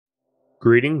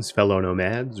Greetings, fellow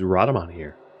nomads, Radamon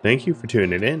here. Thank you for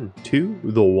tuning in to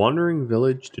the Wandering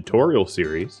Village tutorial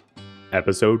series,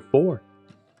 episode 4,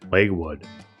 Plaguewood.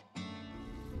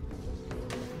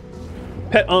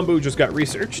 Pet Ombu just got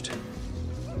researched.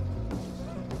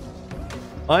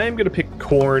 I am going to pick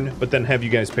corn, but then have you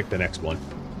guys pick the next one.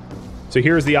 So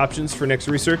here's the options for next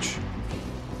research.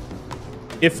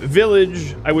 If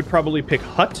village, I would probably pick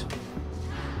hut.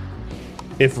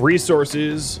 If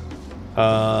resources,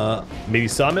 maybe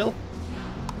sawmill.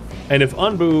 And if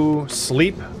Onbu,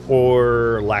 sleep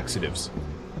or laxatives.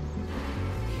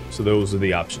 So those are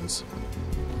the options.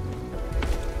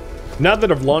 Now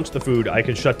that I've launched the food, I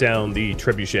can shut down the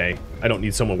trebuchet. I don't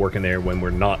need someone working there when we're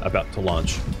not about to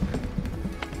launch.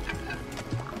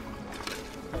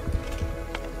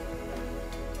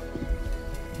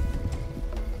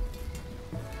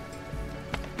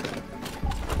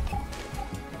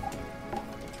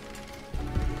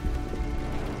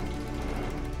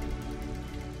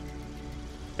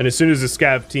 And as soon as the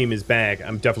scav team is back,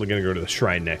 I'm definitely going to go to the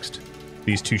shrine next.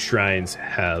 These two shrines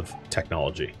have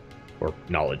technology, or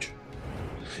knowledge.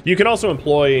 You can also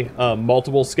employ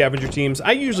multiple scavenger teams.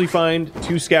 I usually find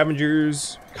 2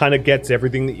 scavengers kind of gets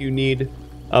everything that you need.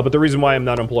 But the reason why I'm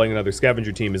not employing another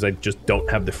scavenger team is I just don't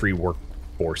have the free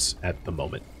workforce at the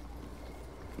moment.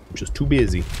 I'm just too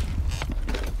busy.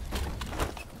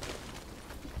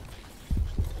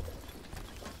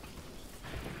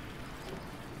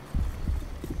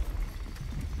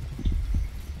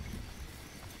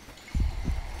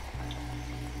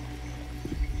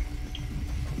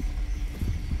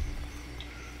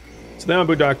 So the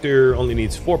Ombu Doctor only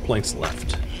needs 4 planks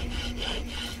left.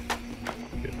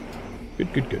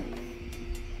 Good.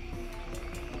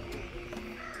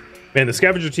 Man, the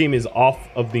scavenger team is off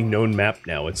of the known map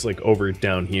now. It's like over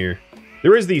down here.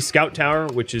 There is the scout tower,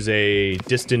 which is a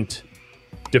distant,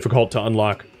 difficult to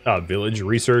unlock village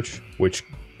research, which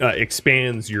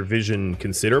expands your vision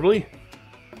considerably.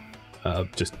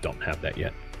 Just don't have that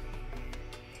yet.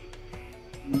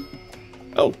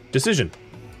 Oh, decision.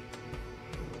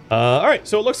 Alright,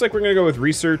 so it looks like we're going to go with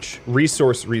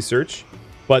resource research,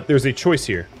 but there's a choice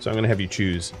here, so I'm going to have you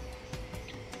choose.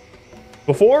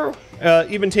 Before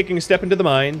even taking a step into the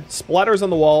mine, splatters on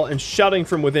the wall and shouting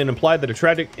from within imply that a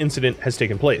tragic incident has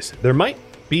taken place. There might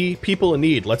be people in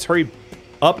need. Let's hurry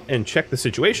up and check the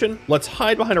situation. Let's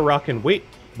hide behind a rock and wait.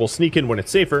 We'll sneak in when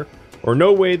it's safer, or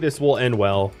no way this will end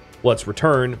well. Let's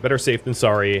return. Better safe than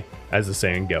sorry, as the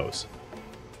saying goes.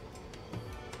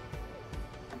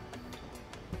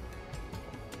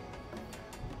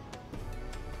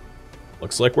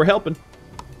 Looks like we're helping.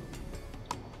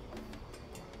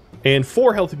 And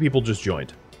 4 healthy people just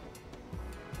joined.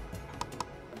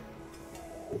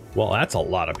 Well, that's a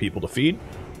lot of people to feed.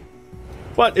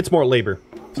 But it's more labor,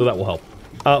 so that will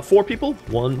help. 4 people.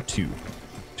 1, 2.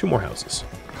 2 more houses.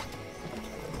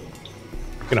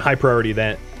 Gonna high priority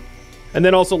that. And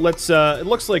then also let's, it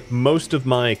looks like most of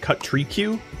my cut tree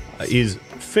queue is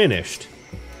finished.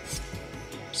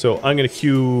 So I'm gonna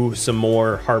queue some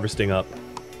more harvesting up,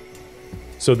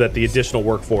 so that the additional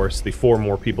workforce, the 4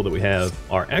 more people that we have,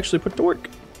 are actually put to work.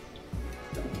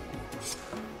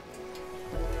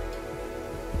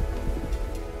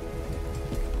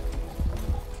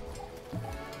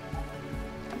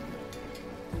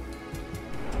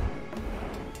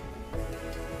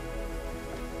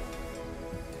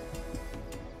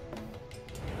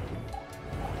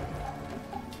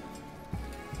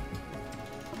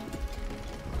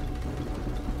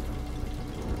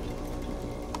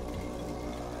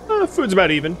 Food's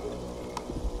about even.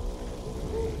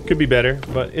 Could be better,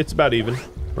 but it's about even.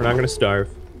 We're not going to starve.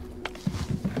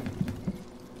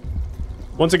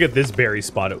 Once I get this berry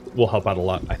spot, it will help out a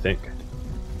lot, I think.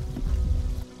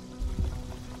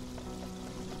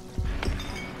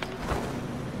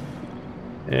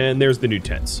 And there's the new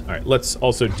tents. Alright, let's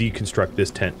also deconstruct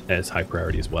this tent as high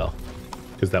priority as well,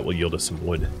 because that will yield us some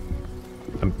wood.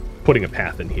 I'm putting a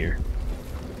path in here.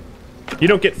 You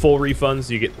don't get full refunds,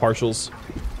 you get partials.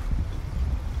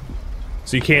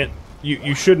 So you can't,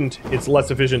 you shouldn't, it's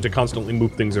less efficient to constantly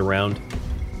move things around.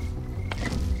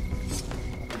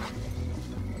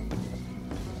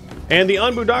 And the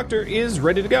Onbu Doctor is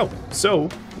ready to go. So,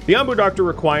 the Onbu Doctor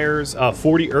requires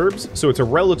 40 herbs, so it's a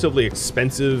relatively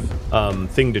expensive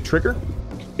thing to trigger.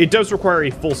 It does require a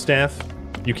full staff.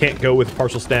 You can't go with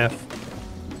partial staff.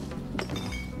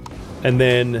 And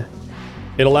then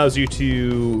it allows you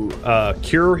to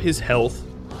cure his health,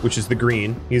 which is the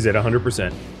green. He's at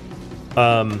 100%.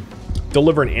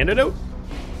 Deliver an antidote,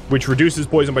 which reduces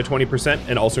poison by 20%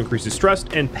 and also increases stress,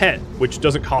 and pet, which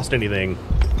doesn't cost anything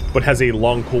but has a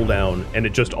long cooldown, and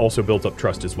it just also builds up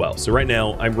trust as well. So right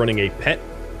now, I'm running a pet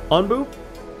Anbu,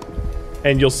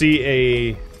 and you'll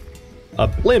see a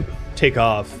blimp take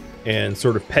off and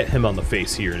sort of pet him on the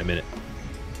face here in a minute.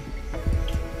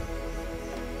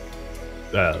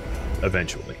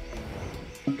 Eventually.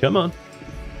 Come on.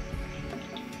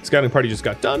 Scouting party just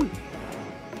got done.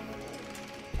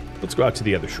 Let's go out to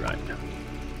the other shrine.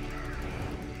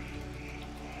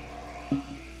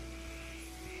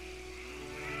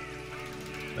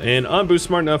 And Anbu's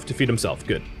smart enough to feed himself.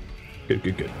 Good. Good,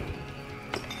 good, good.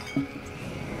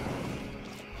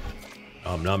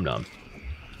 Nom nom nom.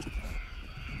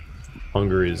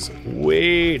 Hunger is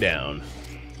way down.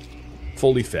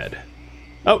 Fully fed.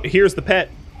 Oh, here's the pet.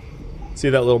 See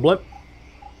that little blimp?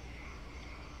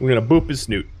 We're gonna boop his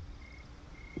snoot.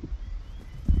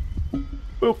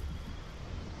 Boop.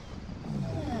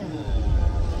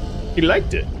 He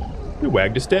liked it. He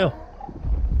wagged his tail.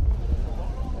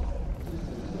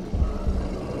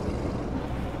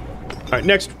 Alright,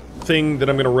 next thing that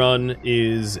I'm gonna run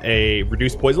is a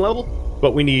reduced poison level,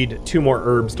 but we need 2 more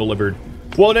herbs delivered.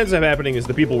 What ends up happening is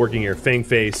the people working here,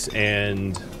 Fangface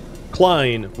and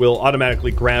Klein, will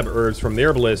automatically grab herbs from the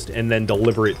herbalist and then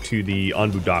deliver it to the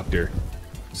Anbu doctor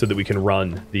so that we can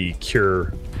run the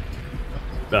cure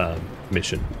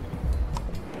mission.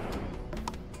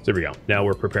 So there we go. Now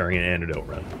we're preparing an antidote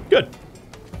run. Good.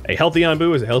 A healthy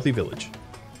Anbu is a healthy village.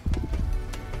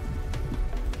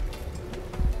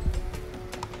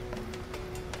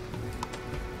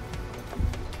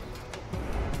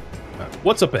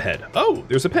 What's up ahead? Oh,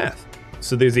 there's a path.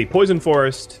 So there's a poison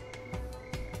forest,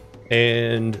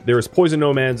 and there's poison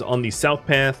nomads on the south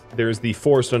path. There's the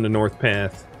forest on the north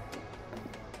path.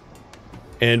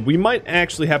 And we might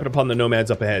actually happen upon the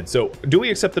nomads up ahead. So do we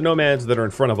accept the nomads that are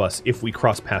in front of us if we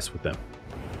cross paths with them?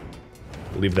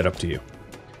 I'll leave that up to you.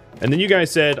 And then you guys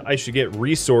said I should get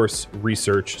resource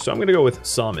research, so I'm going to go with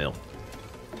sawmill.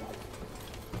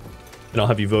 And I'll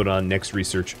have you vote on next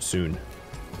research soon.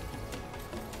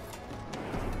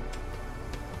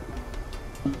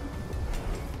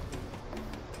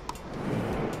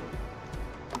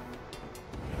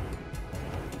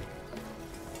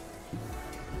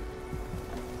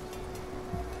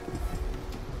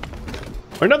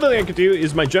 Another thing I could do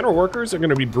is my general workers are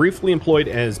going to be briefly employed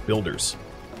as builders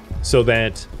so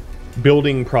that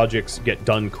building projects get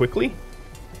done quickly.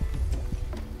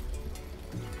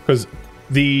 Because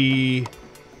the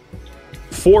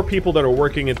 4 people that are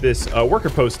working at this worker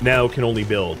post now can only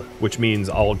build, which means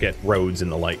I'll get roads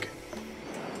and the like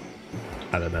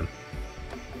out of them.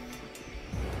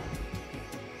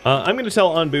 I'm going to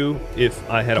tell Anbu, if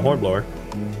I had a hornblower,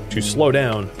 to slow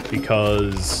down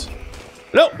because...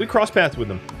 No, we crossed paths with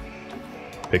them.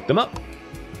 Picked them up.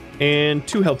 And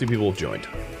 2 healthy people have joined.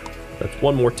 That's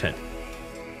 1 more 10.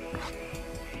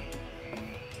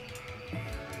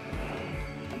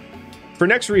 For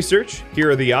next research, here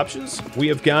are the options. We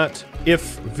have got, if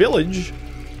village,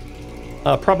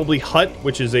 probably hut,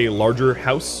 which is a larger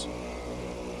house.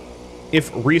 If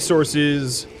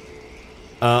resources,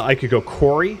 I could go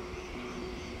quarry.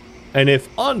 And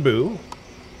if Anbu,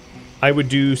 I would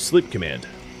do sleep command.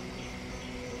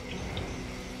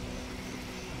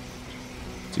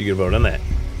 So you can vote on that.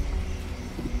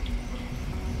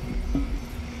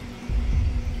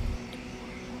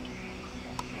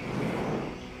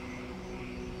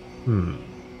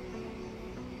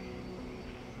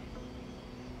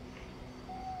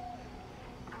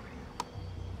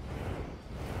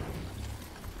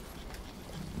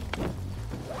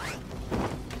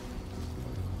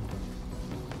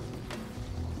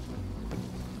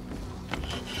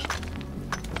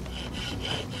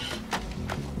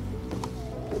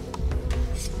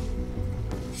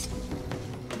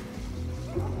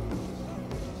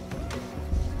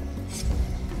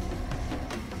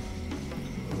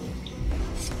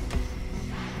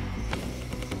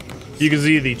 You can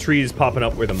see the trees popping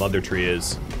up where the mother tree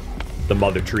is. The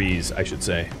mother trees, I should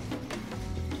say.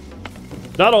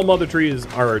 Not all mother trees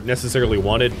are necessarily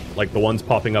wanted, like the ones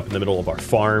popping up in the middle of our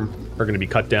farm are going to be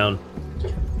cut down.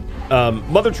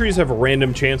 Mother trees have a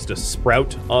random chance to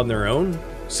sprout on their own.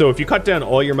 So if you cut down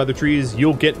all your mother trees,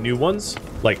 you'll get new ones.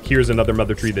 Like here's another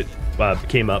mother tree that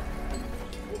came up.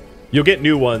 You'll get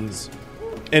new ones.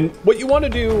 And what you want to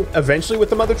do eventually with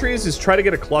the mother trees is try to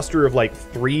get a cluster of like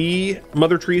 3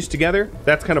 mother trees together.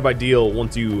 That's kind of ideal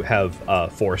once you have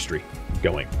forestry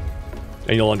going.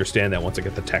 And you'll understand that once I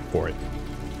get the tech for it.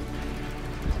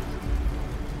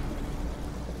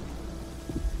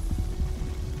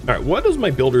 Alright, what is my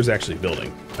builders actually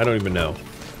building? I don't even know.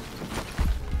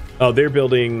 Oh, they're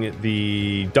building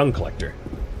the dung collector.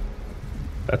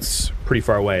 That's pretty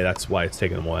far away. That's why it's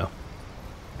taking them a while.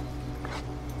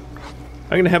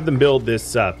 I'm going to have them build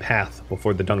this path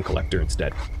before the dung collector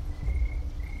instead.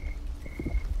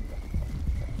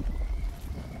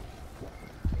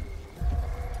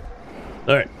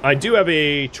 Alright, I do have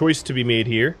a choice to be made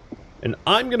here, and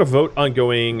I'm going to vote on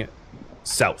going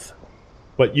south.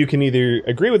 But you can either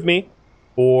agree with me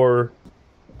or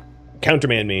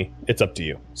countermand me. It's up to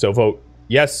you. So vote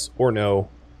yes or no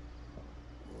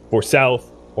for south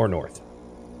or north.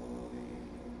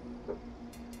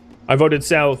 I voted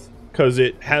south because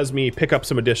it has me pick up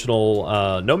some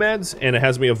additional nomads, and it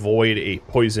has me avoid a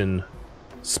poison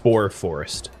spore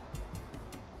forest.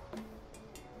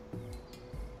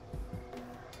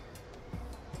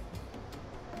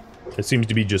 It seems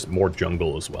to be just more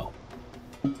jungle as well.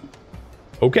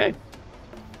 Okay.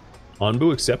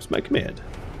 Anbu accepts my command.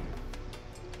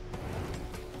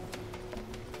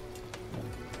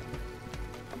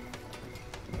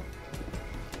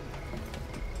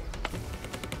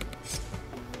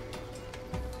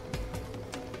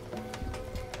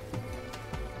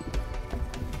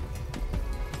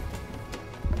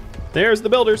 There's the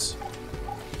builders.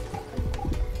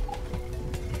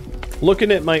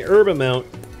 Looking at my herb amount,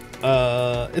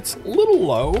 it's a little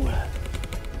low.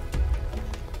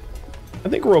 I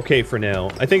think we're okay for now.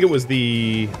 I think it was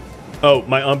the... Oh,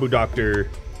 my Anbu doctor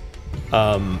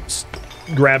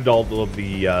grabbed all of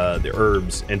the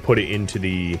herbs and put it into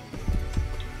the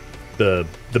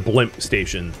blimp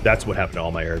station. That's what happened to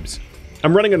all my herbs.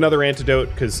 I'm running another antidote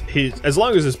because as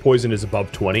long as his poison is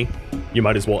above 20, you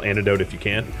might as well antidote if you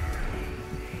can.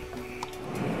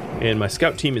 And my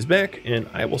scout team is back, and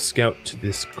I will scout to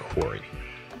this quarry.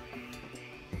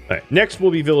 Alright, next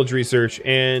will be village research,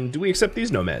 and do we accept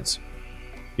these nomads?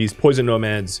 These poison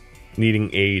nomads needing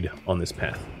aid on this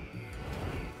path.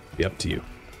 Be up to you.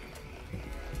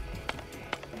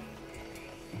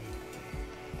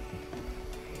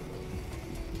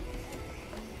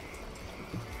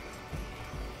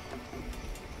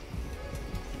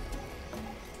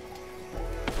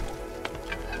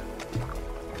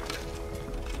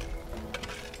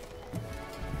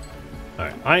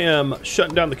 Alright, I am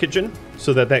shutting down the kitchen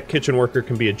so that kitchen worker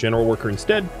can be a general worker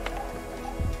instead.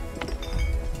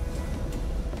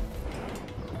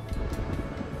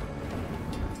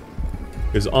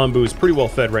 Because Anbu is pretty well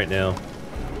fed right now.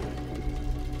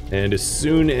 And as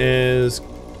soon as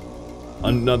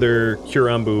another Cure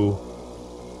Anbu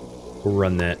will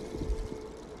run that.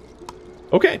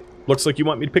 Okay, looks like you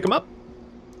want me to pick them up.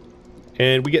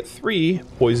 And we get 3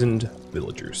 poisoned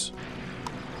villagers.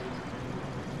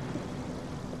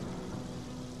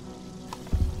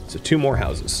 So 2 more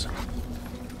houses.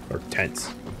 Or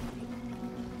tents.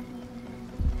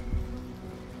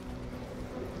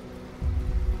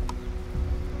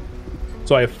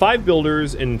 So I have 5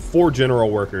 builders and 4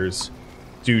 general workers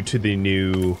due to the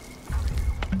new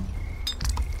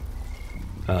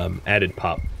added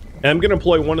pop. And I'm going to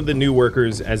employ one of the new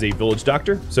workers as a village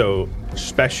doctor. So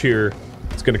Spesh here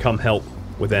is going to come help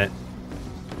with that.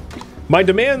 My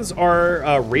demands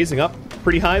are raising up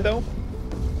pretty high though.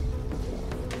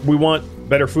 We want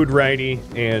better food variety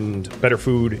and better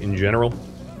food in general.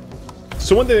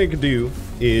 So one thing I could do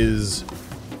is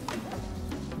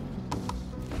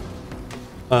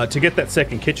to get that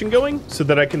second kitchen going so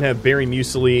that I can have berry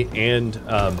muesli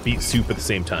and beet soup at the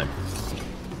same time.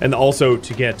 And also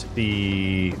to get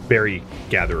the berry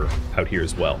gatherer out here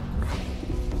as well.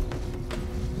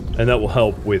 And that will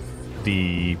help with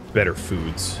the better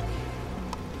foods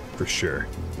for sure.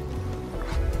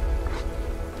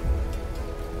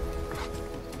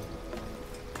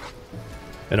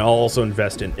 And I'll also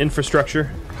invest in infrastructure,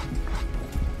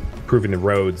 improving the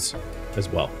roads as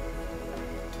well.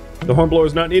 The hornblower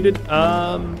is not needed.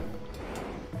 Nope,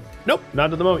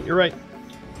 not at the moment. You're right.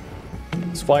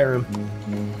 Let's fire him.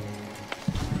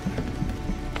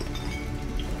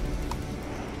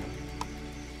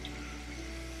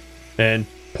 And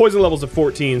poison levels of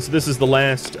 14. So this is the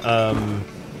last. You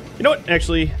know what?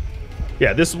 Actually,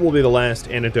 yeah, this will be the last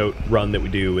antidote run that we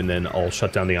do, and then I'll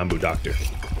shut down the Anbu doctor.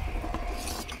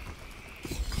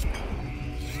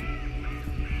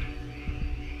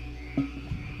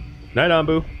 Night,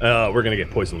 Anbu. We're gonna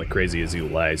get poisoned like crazy as he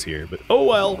lies here, but oh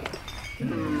well.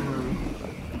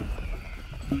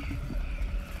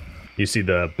 You see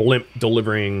the blimp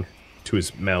delivering to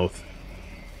his mouth.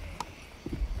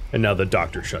 And now the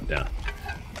doctor shut down.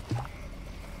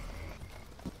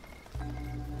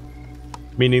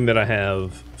 Meaning that I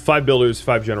have 5 builders,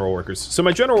 5 general workers. So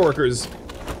my general workers,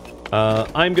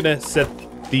 I'm gonna set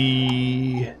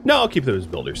the... No, I'll keep those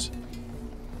builders.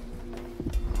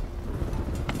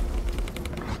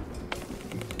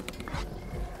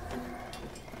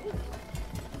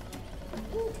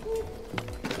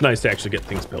 Nice to actually get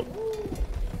things built.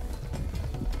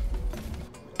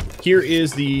 Here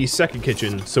is the second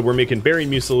kitchen. So we're making berry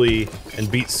muesli and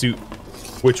beet soup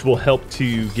which will help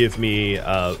to give me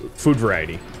food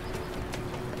variety.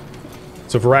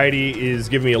 So variety is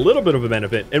giving me a little bit of a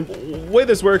benefit. And the way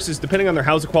this works is depending on their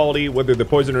housing quality, whether they're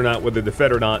poisoned or not, whether they're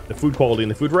fed or not, the food quality and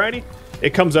the food variety, it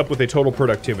comes up with a total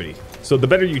productivity. So the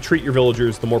better you treat your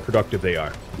villagers, the more productive they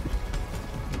are.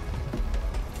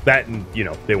 That and, you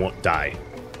know, they won't die.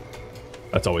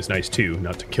 That's always nice too,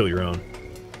 not to kill your own.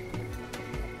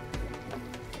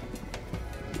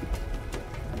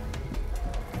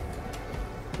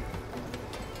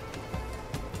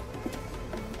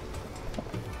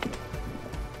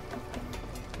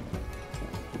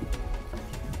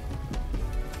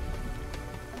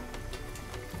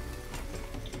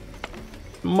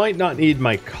 Might not need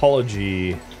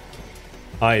mycology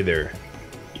either.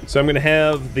 So I'm going to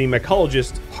have the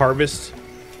mycologist harvest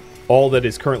all that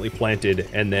is currently planted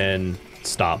and then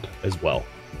stop as well.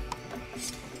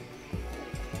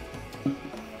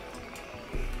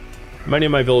 Many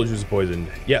of my villagers are poisoned.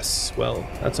 Yes, well,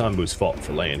 that's Anbu's fault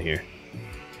for laying here.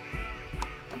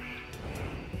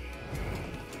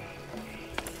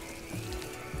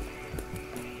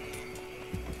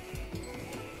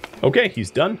 Okay,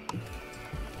 he's done.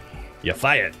 You're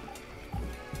fired.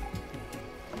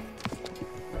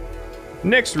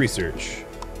 Next research.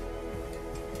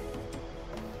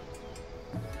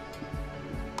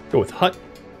 Go with hut,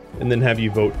 and then have you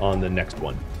vote on the next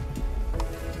one.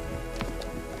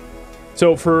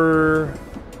 So for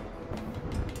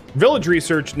village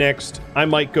research next, I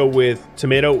might go with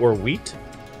tomato or wheat.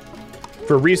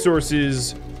 For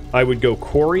resources, I would go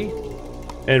quarry,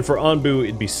 and for Anbu,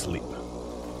 it'd be sleep.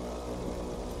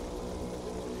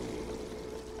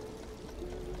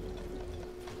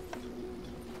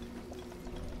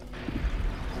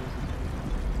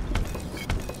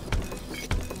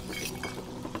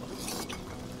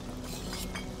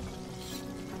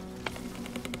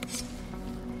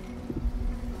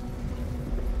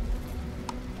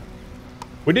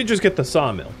 We did just get the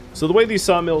sawmill. So the way these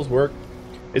sawmills work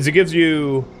is it gives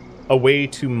you a way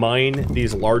to mine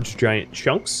these large giant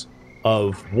chunks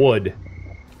of wood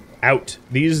out.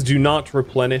 These do not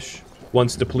replenish.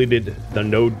 Once depleted, the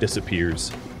node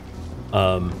disappears.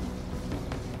 And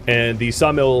the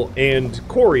sawmill and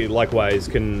quarry, likewise,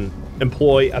 can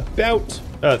employ about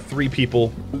 3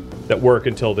 people that work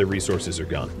until their resources are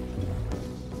gone.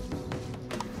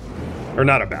 Or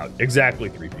not about, exactly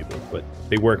 3 people, but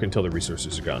they work until the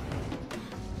resources are gone.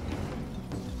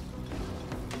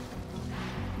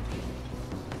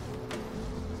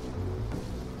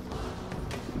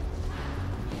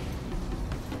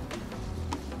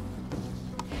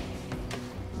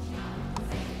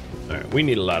 Alright, we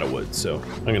need a lot of wood, so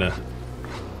I'm gonna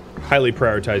highly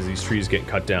prioritize these trees getting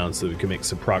cut down so we can make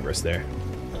some progress there.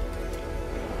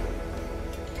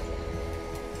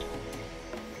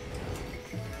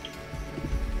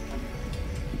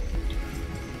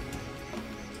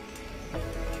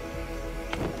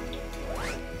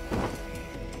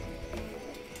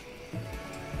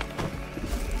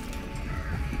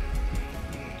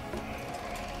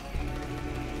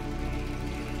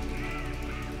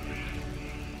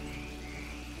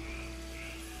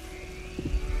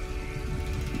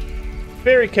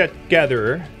 Berry cat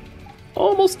gatherer,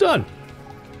 almost done.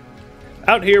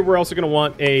 Out here, we're also going to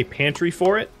want a pantry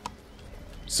for it,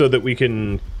 so that we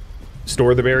can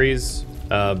store the berries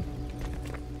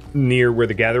near where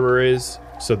the gatherer is,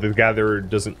 so the gatherer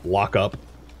doesn't lock up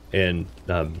and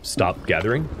stop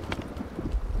gathering.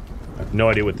 I have no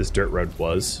idea what this dirt road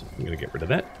was. I'm going to get rid of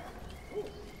that.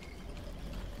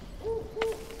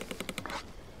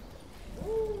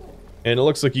 And it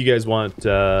looks like you guys want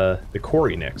the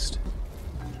quarry next.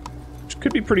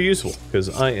 Could be pretty useful, because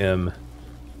I am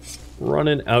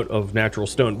running out of natural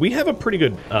stone. We have a pretty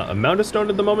good amount of stone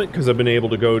at the moment, because I've been able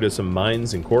to go to some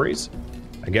mines and quarries.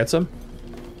 I get some.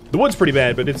 The wood's pretty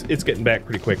bad, but it's getting back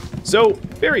pretty quick. So,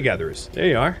 berry gatherers. There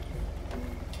you are.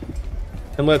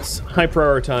 And let's high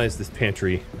prioritize this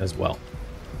pantry as well.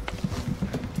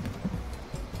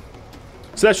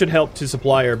 So that should help to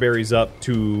supply our berries up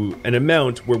to an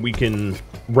amount where we can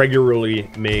regularly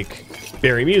make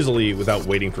berry muesli without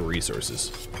waiting for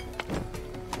resources.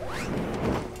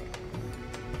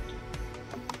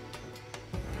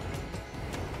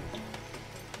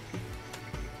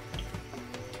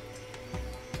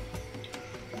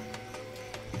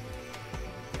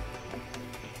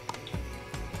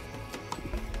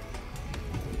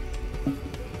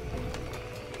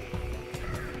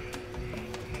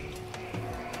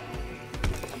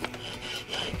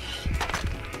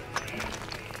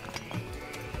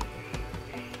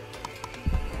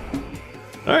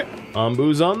 Alright,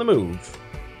 Anbu's on the move.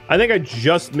 I think I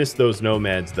just missed those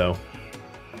nomads, though.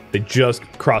 They just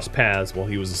crossed paths while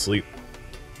he was asleep.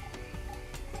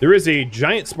 There is a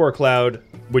giant spore cloud,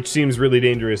 which seems really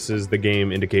dangerous as the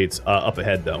game indicates up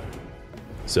ahead, though.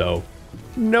 So,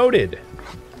 noted.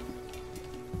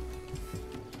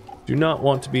 Do not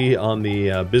want to be on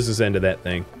the business end of that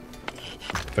thing,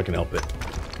 if I can help it.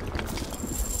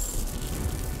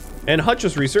 And Hutch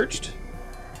just researched,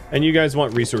 and you guys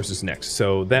want resources next,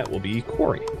 so that will be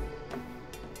quarry.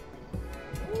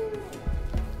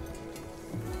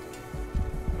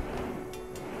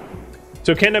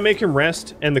 So can I make him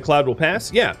rest and the cloud will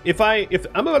pass? Yeah, if I'm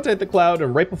about to hit the cloud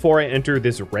and right before I enter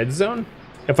this red zone,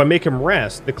 if I make him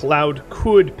rest, the cloud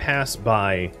could pass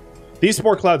by. These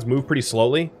spore clouds move pretty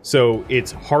slowly, so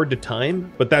it's hard to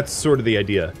time, but that's sort of the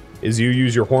idea, is you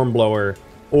use your hornblower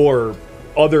or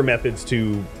other methods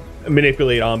to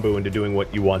manipulate Anbu into doing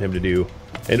what you want him to do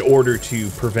in order to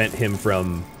prevent him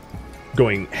from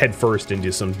going headfirst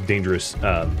into some dangerous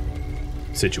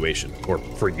situation, or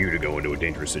for you to go into a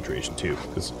dangerous situation too,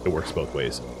 because it works both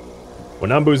ways. When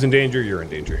Anbu's in danger, you're in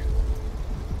danger.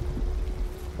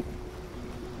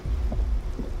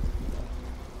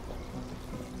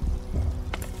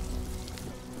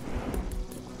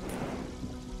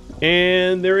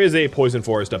 And there is a poison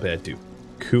forest up ahead too.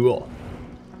 Cool.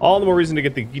 All the more reason to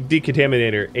get the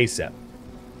decontaminator ASAP.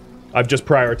 I've just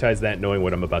prioritized that knowing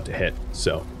what I'm about to hit,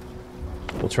 so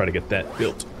we'll try to get that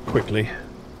built quickly.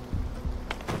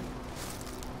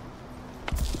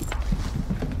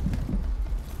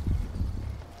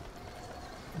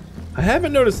 I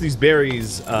haven't noticed these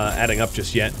berries adding up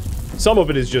just yet. Some of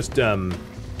it is just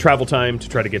travel time to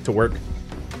try to get to work.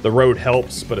 The road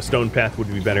helps, but a stone path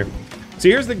would be better. So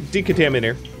here's the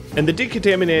decontaminator, and the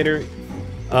decontaminator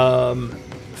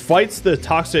fights the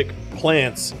toxic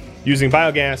plants using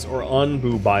biogas or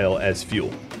Anbu bile as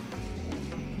fuel.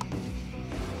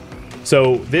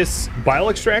 So this bile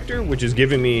extractor, which is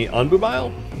giving me Anbu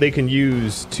bile, they can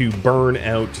use to burn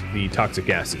out the toxic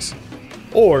gases.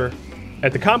 Or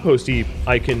at the compost heap,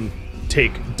 I can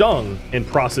take dung and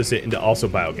process it into also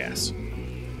biogas.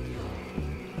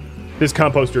 This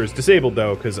composter is disabled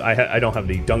though, because I don't have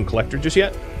the dung collector just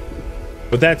yet.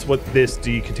 But that's what this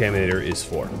decontaminator is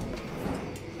for.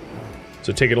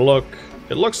 So taking a look,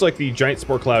 it looks like the giant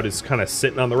spore cloud is kind of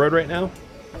sitting on the road right now.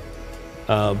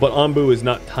 But Anbu is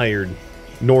not tired,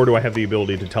 nor do I have the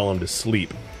ability to tell him to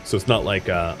sleep. So it's not like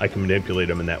I can manipulate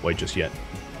him in that way just yet.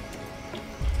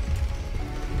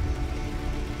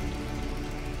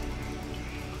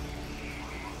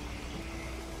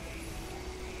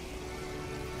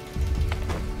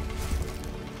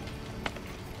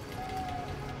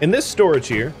 In this storage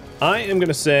here, I am going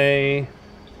to say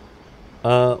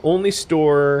only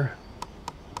store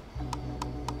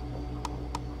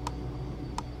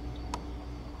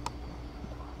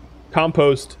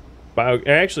compost,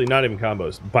 actually not even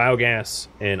compost, biogas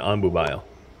and Anbu bile.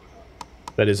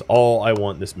 That is all I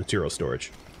want in this material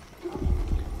storage.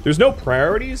 There's no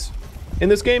priorities in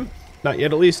this game, not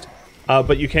yet at least,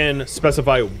 but you can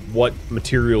specify what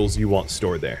materials you want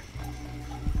stored there.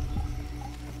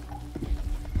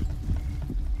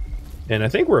 And I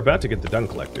think we're about to get the dung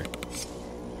collector.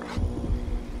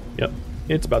 Yep,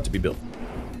 it's about to be built.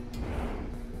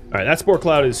 Alright, that spore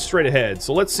cloud is straight ahead,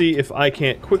 so let's see if I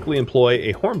can't quickly employ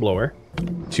a hornblower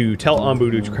to tell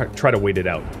Anbu to try to wait it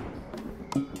out.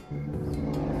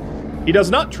 He does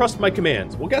not trust my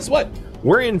commands. Well, guess what?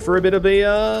 We're in for a bit of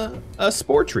a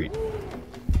spore treat.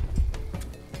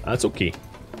 That's okay.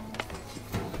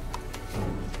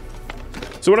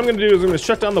 So what I'm going to do is I'm going to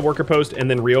shut down the worker post and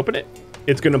then reopen it.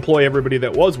 It's going to employ everybody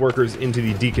that was workers into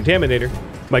the decontaminator.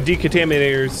 My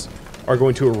decontaminators are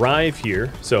going to arrive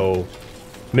here. So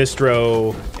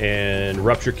Mistro and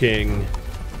Rupture King,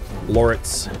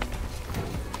 Loritz,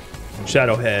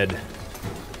 Shadowhead,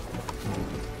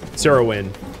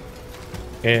 Sarrowin.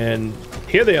 And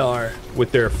here they are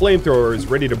with their flamethrowers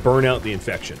ready to burn out the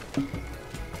infection.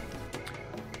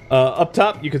 Up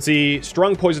top, you can see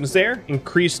strong poisonous air,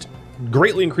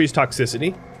 greatly increased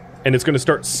toxicity. And it's going to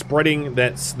start spreading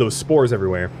those spores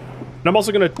everywhere. And I'm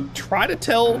also going to try to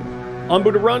tell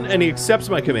Anbu to run, and he accepts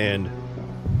my command,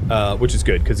 which is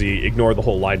good, because he ignored the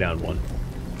whole lie down one.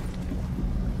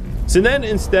 So then,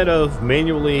 instead of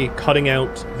manually cutting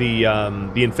out the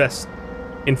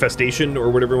infestation,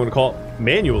 or whatever you want to call it,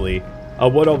 manually,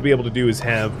 what I'll be able to do is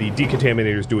have the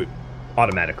decontaminators do it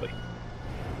automatically.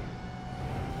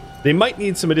 They might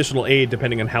need some additional aid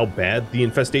depending on how bad the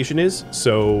infestation is,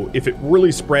 so if it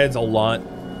really spreads a lot,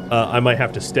 I might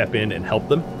have to step in and help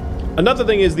them. Another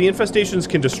thing is the infestations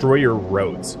can destroy your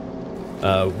roads,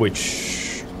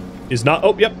 which is not...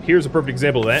 Oh, yep, here's a perfect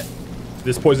example of that.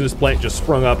 This poisonous plant just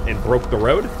sprung up and broke the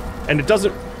road, and it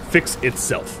doesn't fix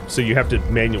itself, so you have to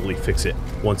manually fix it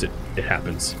once it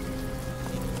happens.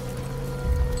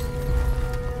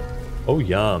 Oh,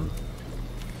 yum.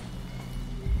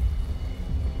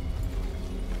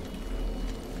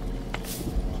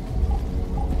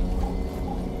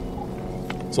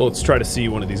 So let's try to see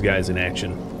one of these guys in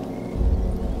action.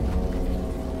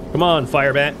 Come on,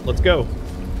 Firebat, let's go.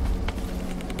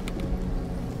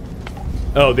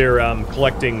 Oh, they're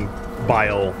collecting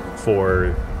bile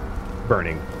for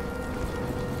burning.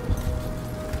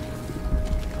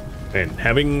 And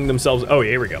having themselves... Oh,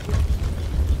 here we go.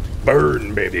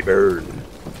 Burn, baby, burn.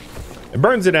 It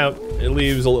burns it out. It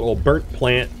leaves a little burnt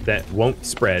plant that won't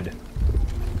spread.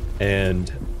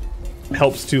 And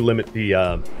helps to limit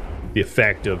the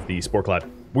effect of the spore cloud.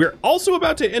 We're also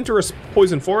about to enter a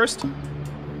poison forest.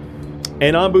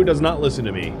 And Anbu does not listen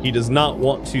to me. He does not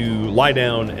want to lie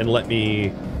down and let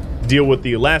me deal with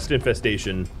the last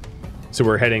infestation. So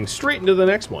we're heading straight into the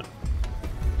next one.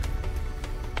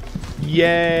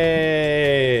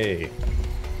 Yay!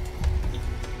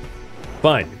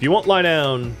 Fine. If you won't lie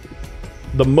down,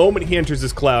 the moment he enters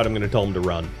this cloud, I'm going to tell him to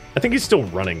run. I think he's still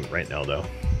running right now, though.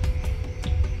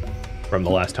 From the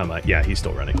last time yeah, he's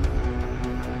still running.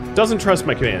 Doesn't trust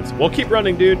my commands. Well, keep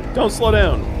running, dude. Don't slow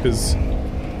down, because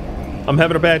I'm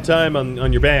having a bad time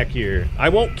on your back here. I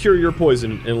won't cure your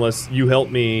poison unless you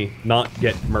help me not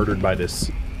get murdered by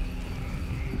this.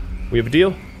 We have a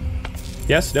deal?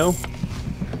 Yes? No?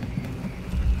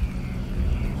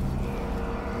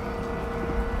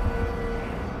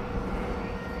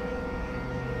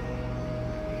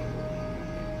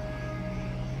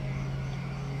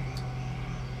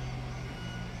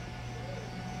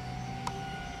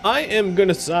 I am going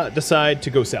to decide to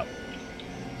go south.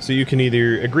 So you can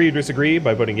either agree or disagree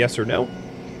by voting yes or no.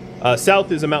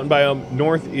 South is a mountain biome.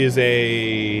 North is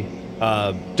a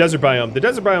desert biome. The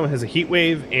desert biome has a heat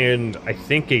wave and I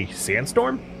think a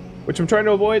sandstorm, which I'm trying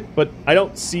to avoid, but I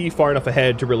don't see far enough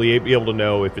ahead to really be able to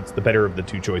know if it's the better of the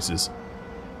two choices.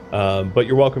 But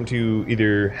you're welcome to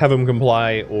either have him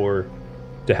comply or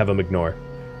to have him ignore.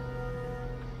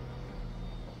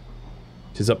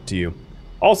 'Tis up to you.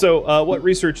 Also, what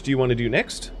research do you want to do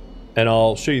next? And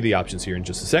I'll show you the options here in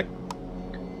just a sec.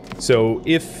 So,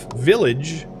 if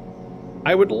village,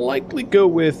 I would likely go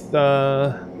with,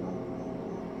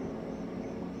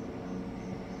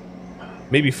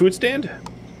 maybe food stand?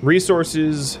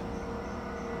 Resources.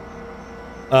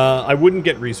 I wouldn't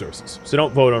get resources, so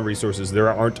don't vote on resources. There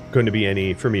aren't going to be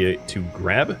any for me to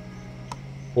grab.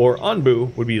 Or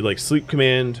Anbu would be like sleep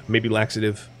command, maybe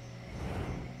laxative.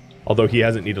 Although he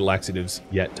hasn't needed laxatives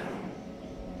yet.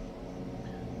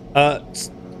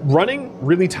 Running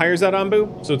really tires out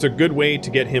Anbu, so it's a good way to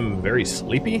get him very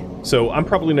sleepy. So I'm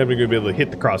probably never going to be able to hit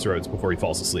the crossroads before he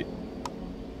falls asleep.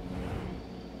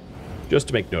 Just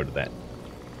to make note of that.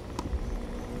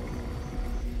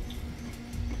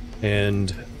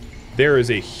 And there is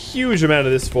a huge amount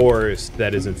of this forest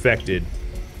that is infected.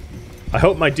 I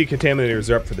hope my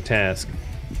decontaminators are up for the task.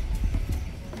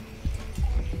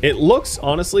 It looks,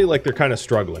 honestly, like they're kind of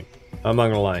struggling. I'm not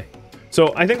gonna lie.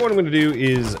 So I think what I'm gonna do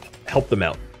is help them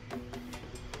out.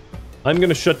 I'm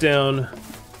gonna shut down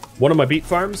one of my beet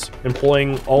farms,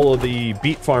 employing all of the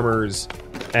beet farmers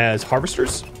as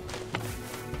harvesters.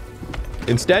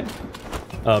 Instead,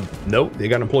 no, they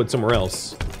got employed somewhere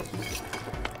else.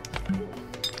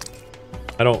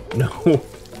 I don't know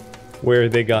where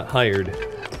they got hired.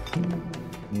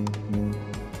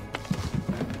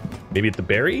 Maybe at the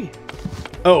berry?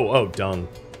 Oh, dung.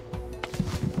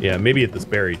 Yeah, maybe at this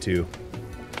berry, too.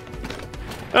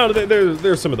 Oh,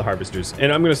 there's some of the harvesters.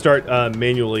 And I'm going to start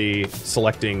manually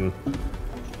selecting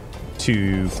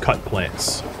to cut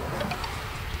plants.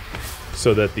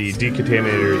 So that the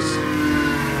decontaminators...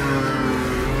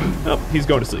 Oh, he's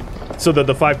going to sleep. So that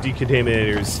the 5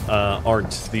 decontaminators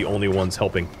aren't the only ones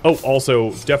helping. Oh, also,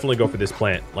 definitely go for this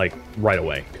plant, like, right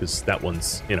away. Because that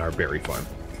one's in our berry farm.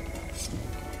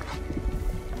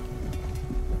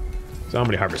 So how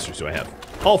many harvesters do I have?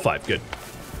 All 5, good.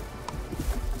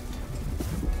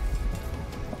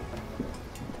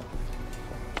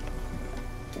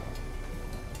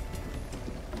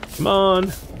 Come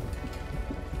on.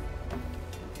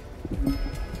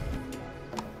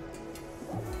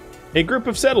 A group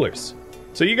of settlers.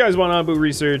 So you guys want Anbu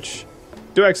research.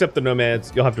 Do I accept the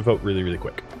nomads? You'll have to vote really, really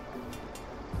quick.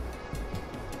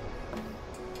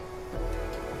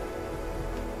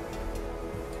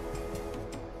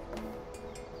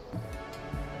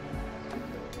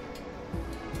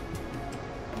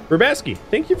 Rabaski,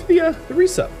 thank you for the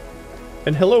resub.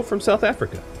 And hello from South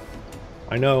Africa.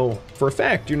 I know for a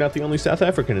fact you're not the only South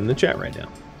African in the chat right now.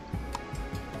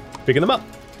 Picking them up.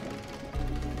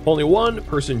 Only one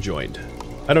person joined.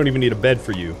 I don't even need a bed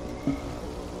for you.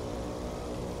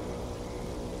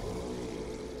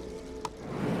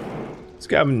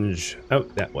 Scavenge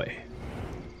out that way.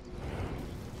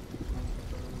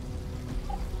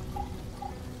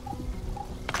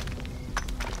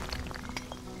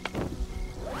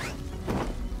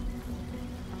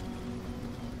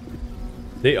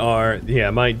 They are,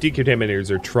 yeah, my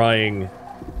decontaminators are trying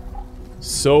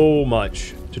so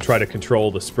much to try to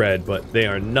control the spread, but they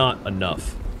are not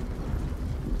enough.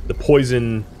 The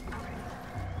poison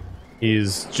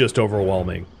is just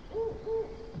overwhelming.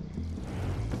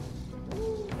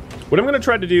 What I'm going to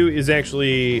try to do is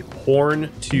actually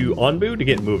horn to Onbu to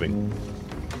get moving.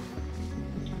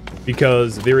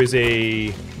 Because there's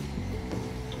a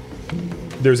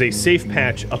safe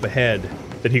patch up ahead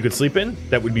that he could sleep in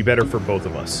that would be better for both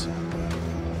of us.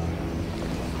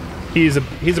 He's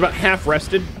about half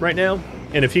rested right now,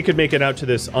 and if he could make it out to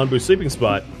this Onbu sleeping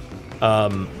spot,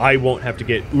 I won't have to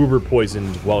get uber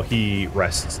poisoned while he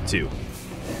rests too.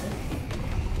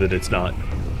 That it's not,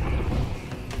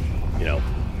 you know,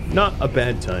 not a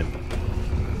bad time.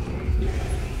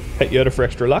 Pet Yoda for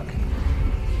extra luck.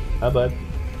 Hi, bud.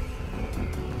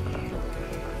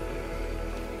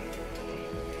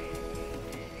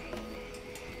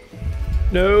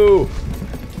 No!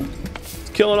 It's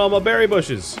killing all my berry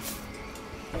bushes.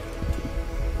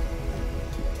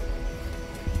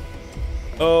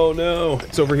 Oh no,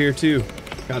 it's over here too.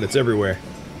 God, it's everywhere.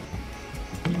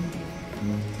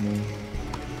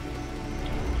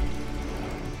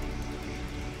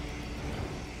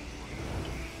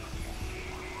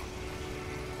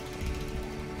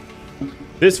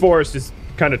 This forest is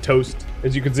kind of toast,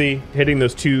 as you can see, hitting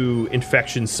those 2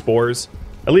 infection spores.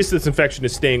 At least this infection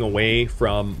is staying away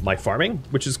from my farming,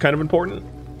 which is kind of important.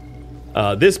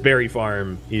 This berry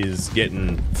farm is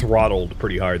getting throttled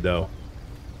pretty hard, though.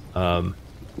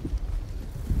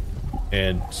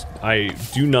 And I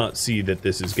do not see that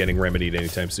this is getting remedied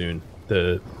anytime soon.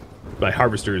 My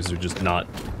harvesters are just not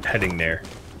heading there.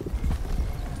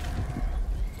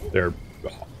 They're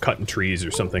cutting trees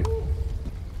or something.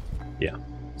 Yeah.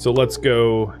 So let's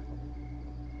go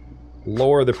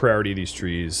lower the priority of these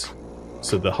trees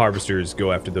so the harvesters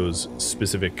go after those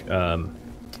specific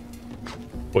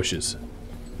bushes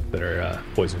that are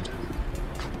poisoned.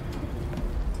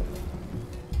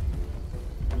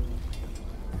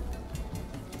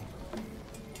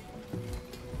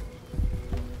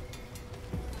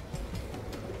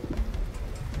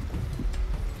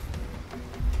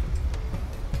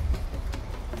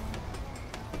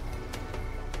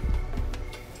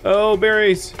 Oh,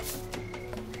 berries.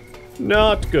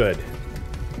 Not good.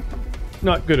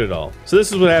 Not good at all. So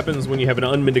this is what happens when you have an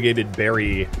unmitigated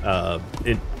berry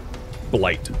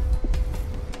blight.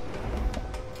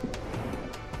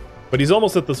 But he's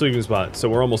almost at the sleeping spot, so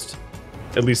we're almost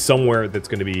at least somewhere that's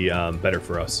going to be better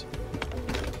for us.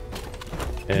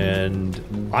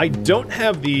 And I don't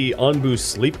have the Onbu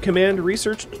sleep command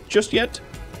researched just yet.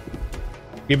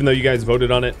 Even though you guys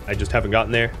voted on it, I just haven't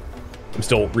gotten there. I'm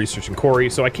still researching Corey,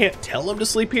 so I can't tell him to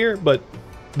sleep here, but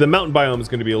the mountain biome is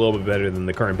going to be a little bit better than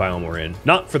the current biome we're in.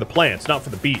 Not for the plants, not for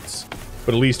the beets,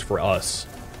 but at least for us.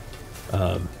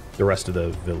 The rest of the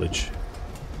village.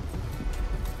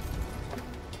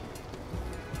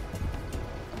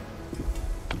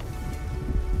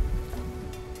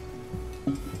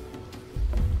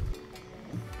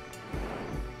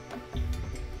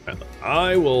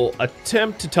 I will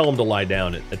attempt to tell him to lie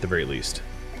down at the very least.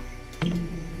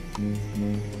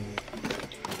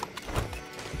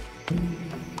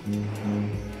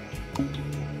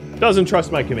 Doesn't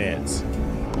trust my commands.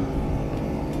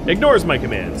 Ignores my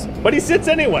commands. But he sits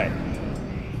anyway.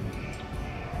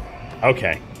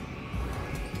 Okay.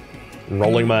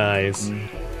 Rolling my eyes.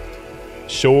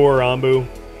 Sure, Onbu.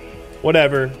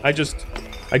 Whatever. I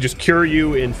just cure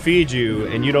you and feed you,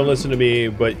 and you don't listen to me,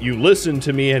 but you listen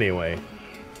to me anyway.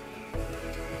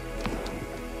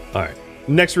 Alright.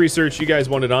 Next research, you guys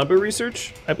wanted Onbu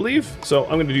research, I believe. So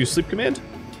I'm going to do sleep command.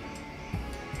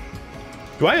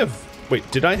 Do I have... Wait,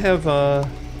 did I have...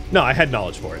 No, I had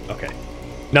knowledge for it. Okay.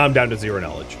 Now I'm down to 0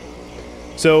 knowledge.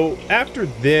 So after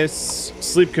this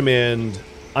sleep command,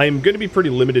 I'm going to be pretty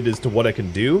limited as to what I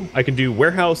can do. I can do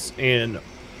warehouse and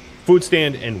food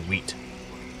stand and wheat.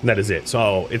 And that is it.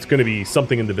 So it's going to be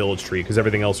something in the village tree because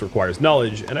everything else requires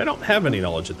knowledge, and I don't have any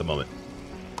knowledge at the moment.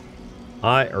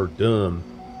 I are dumb.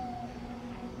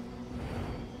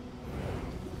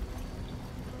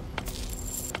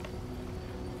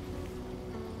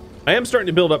 I am starting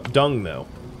to build up dung, though.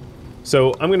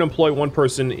 So I'm going to employ one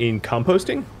person in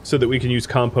composting so that we can use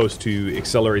compost to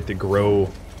accelerate the grow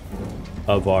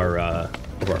of our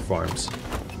farms.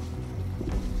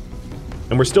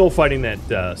 And we're still fighting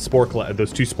that spore cloud,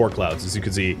 those 2 spore clouds. As you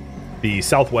can see, the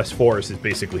southwest forest is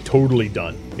basically totally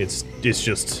done. It's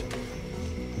just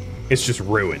It's just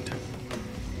ruined.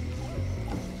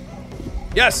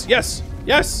 Yes, yes,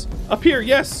 yes! Up here,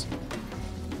 yes!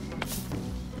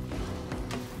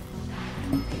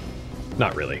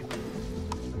 Not really.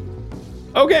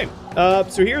 Okay,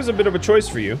 so here's a bit of a choice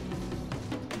for you.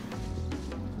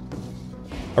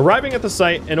 Arriving at the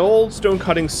site, an old stone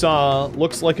cutting saw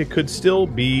looks like it could still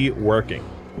be working.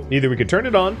 Either we could turn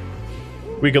it on,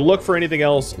 we could look for anything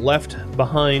else left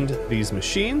behind these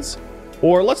machines,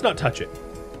 or let's not touch it.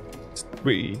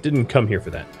 We didn't come here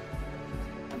for that.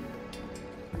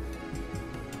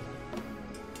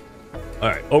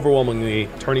 Alright, overwhelmingly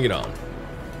turning it on.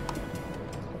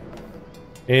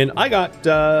 And I got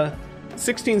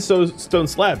 16 stone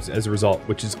slabs as a result,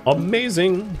 which is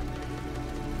amazing.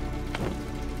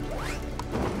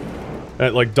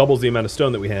 That like doubles the amount of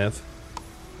stone that we have.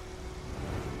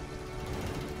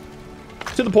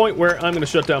 To the point where I'm going to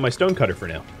shut down my stone cutter for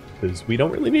now, because we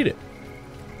don't really need it.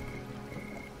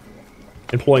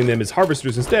 Employing them as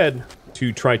harvesters instead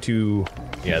to try to...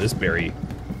 Yeah, this berry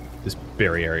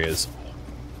area is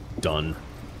done.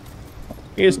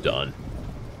 It's done.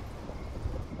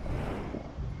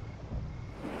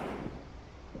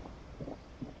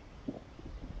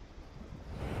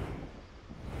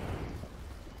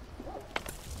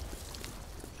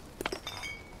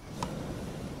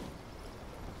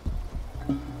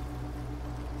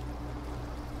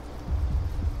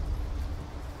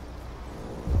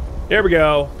 There we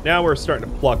go. Now we're starting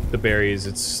to pluck the berries.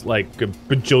 It's like a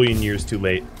bajillion years too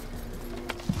late.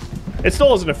 It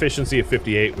still has an efficiency of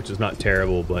 58, which is not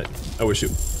terrible, but I wish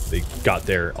they got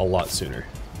there a lot sooner.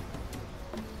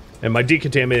 And my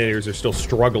decontaminators are still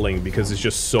struggling because it's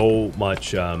just so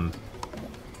much,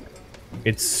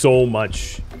 it's so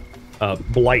much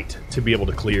blight to be able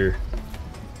to clear.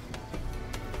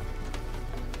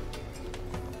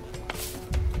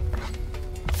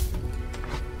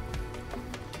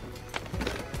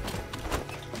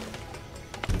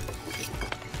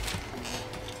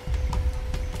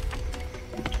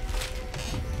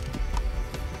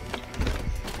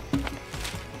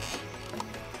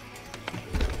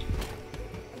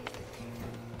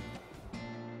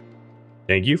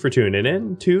 Thank you for tuning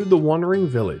in to The Wandering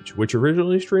Village, which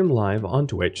originally streamed live on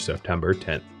Twitch September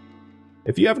 10th.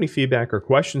 If you have any feedback or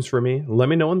questions for me, let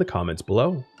me know in the comments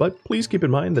below, but please keep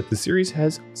in mind that the series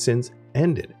has since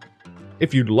ended.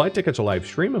 If you'd like to catch a live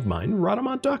stream of mine,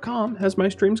 Rhodamont.com has my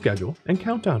stream schedule and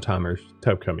countdown timers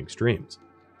to upcoming streams.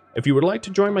 If you would like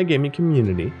to join my gaming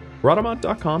community,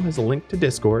 Rhodamont.com has a link to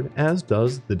Discord, as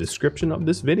does the description of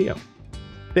this video.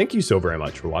 Thank you so very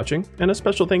much for watching, and a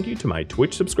special thank you to my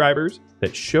Twitch subscribers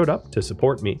that showed up to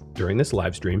support me during this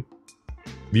live stream,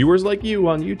 viewers like you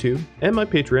on YouTube, and my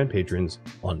Patreon patrons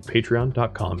on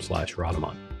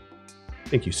patreon.com/Rhodamont.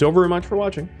 Thank you so very much for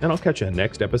watching, and I'll catch you in the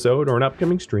next episode or an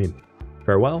upcoming stream.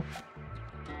 Farewell.